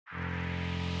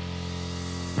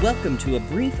Welcome to a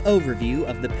brief overview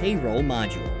of the Payroll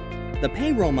module. The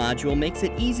Payroll module makes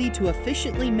it easy to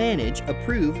efficiently manage,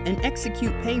 approve, and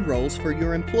execute payrolls for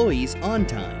your employees on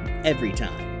time, every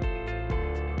time.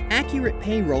 Accurate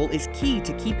payroll is key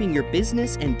to keeping your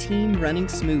business and team running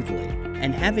smoothly,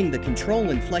 and having the control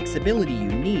and flexibility you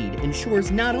need ensures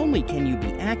not only can you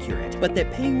be accurate, but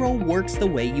that payroll works the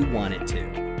way you want it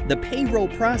to. The payroll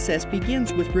process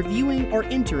begins with reviewing or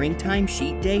entering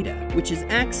timesheet data, which is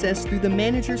accessed through the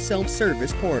Manager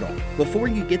Self-Service portal. Before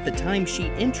you get the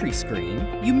timesheet entry screen,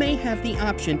 you may have the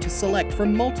option to select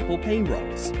from multiple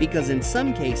payrolls, because in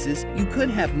some cases, you could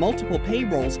have multiple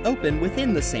payrolls open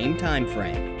within the same time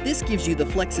frame. This gives you the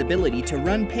flexibility to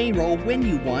run payroll when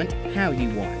you want, how you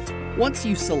want. Once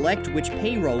you select which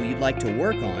payroll you'd like to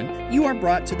work on, you are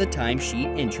brought to the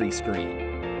timesheet entry screen.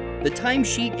 The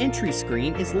timesheet entry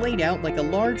screen is laid out like a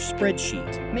large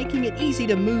spreadsheet, making it easy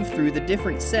to move through the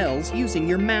different cells using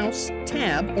your mouse,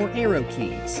 tab, or arrow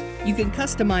keys. You can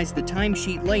customize the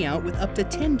timesheet layout with up to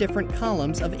 10 different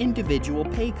columns of individual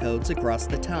pay codes across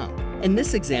the top. In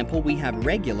this example, we have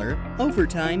regular,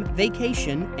 overtime,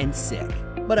 vacation, and sick.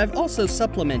 But I've also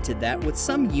supplemented that with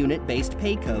some unit-based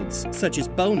pay codes, such as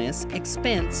bonus,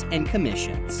 expense, and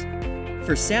commissions.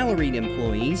 For salaried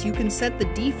employees, you can set the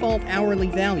default hourly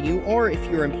value, or if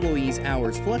your employees'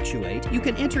 hours fluctuate, you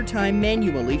can enter time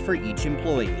manually for each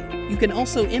employee. You can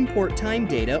also import time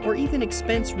data or even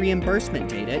expense reimbursement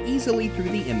data easily through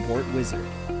the Import Wizard.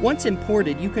 Once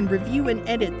imported, you can review and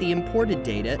edit the imported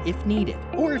data if needed.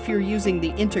 Or if you're using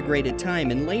the Integrated Time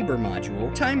and Labor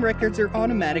module, time records are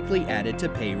automatically added to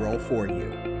payroll for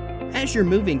you. As you're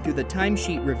moving through the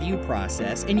timesheet review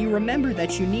process and you remember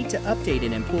that you need to update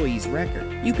an employee's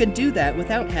record, you can do that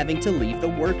without having to leave the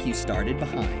work you started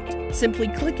behind. Simply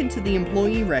click into the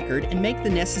employee record and make the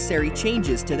necessary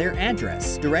changes to their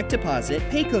address, direct deposit,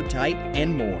 pay code type,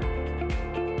 and more.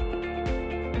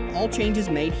 All changes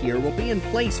made here will be in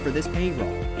place for this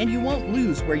payroll, and you won't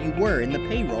lose where you were in the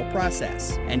payroll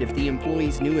process. And if the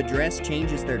employee's new address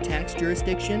changes their tax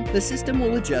jurisdiction, the system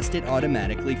will adjust it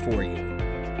automatically for you.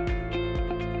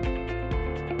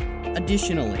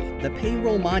 Additionally, the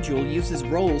Payroll module uses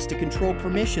roles to control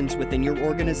permissions within your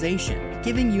organization,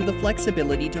 giving you the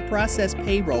flexibility to process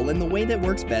payroll in the way that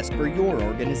works best for your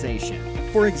organization.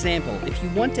 For example, if you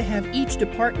want to have each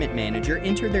department manager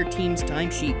enter their team's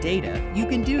timesheet data, you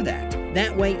can do that.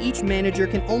 That way, each manager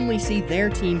can only see their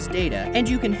team's data, and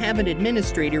you can have an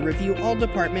administrator review all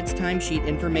departments' timesheet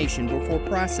information before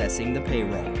processing the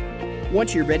payroll.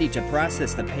 Once you're ready to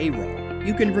process the payroll,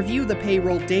 you can review the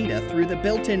payroll data through the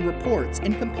built-in reports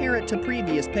and compare it to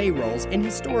previous payrolls and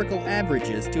historical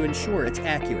averages to ensure it's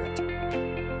accurate.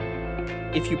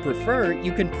 If you prefer,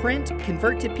 you can print,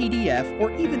 convert to PDF,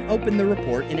 or even open the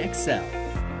report in Excel.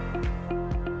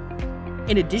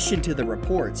 In addition to the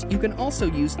reports, you can also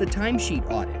use the timesheet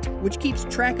audit, which keeps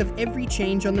track of every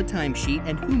change on the timesheet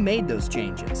and who made those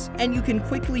changes. And you can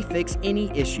quickly fix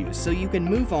any issues so you can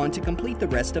move on to complete the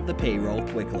rest of the payroll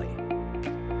quickly.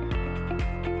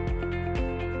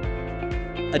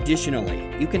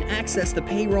 Additionally, you can access the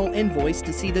payroll invoice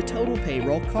to see the total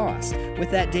payroll cost,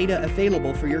 with that data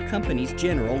available for your company's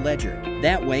general ledger.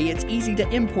 That way, it's easy to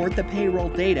import the payroll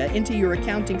data into your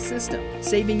accounting system,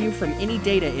 saving you from any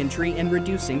data entry and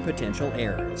reducing potential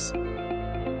errors.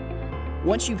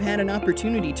 Once you've had an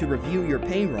opportunity to review your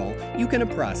payroll, you can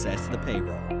process the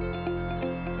payroll.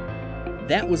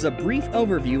 That was a brief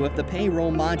overview of the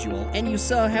Payroll module, and you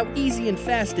saw how easy and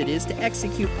fast it is to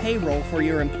execute payroll for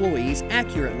your employees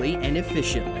accurately and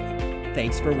efficiently.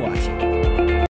 Thanks for watching.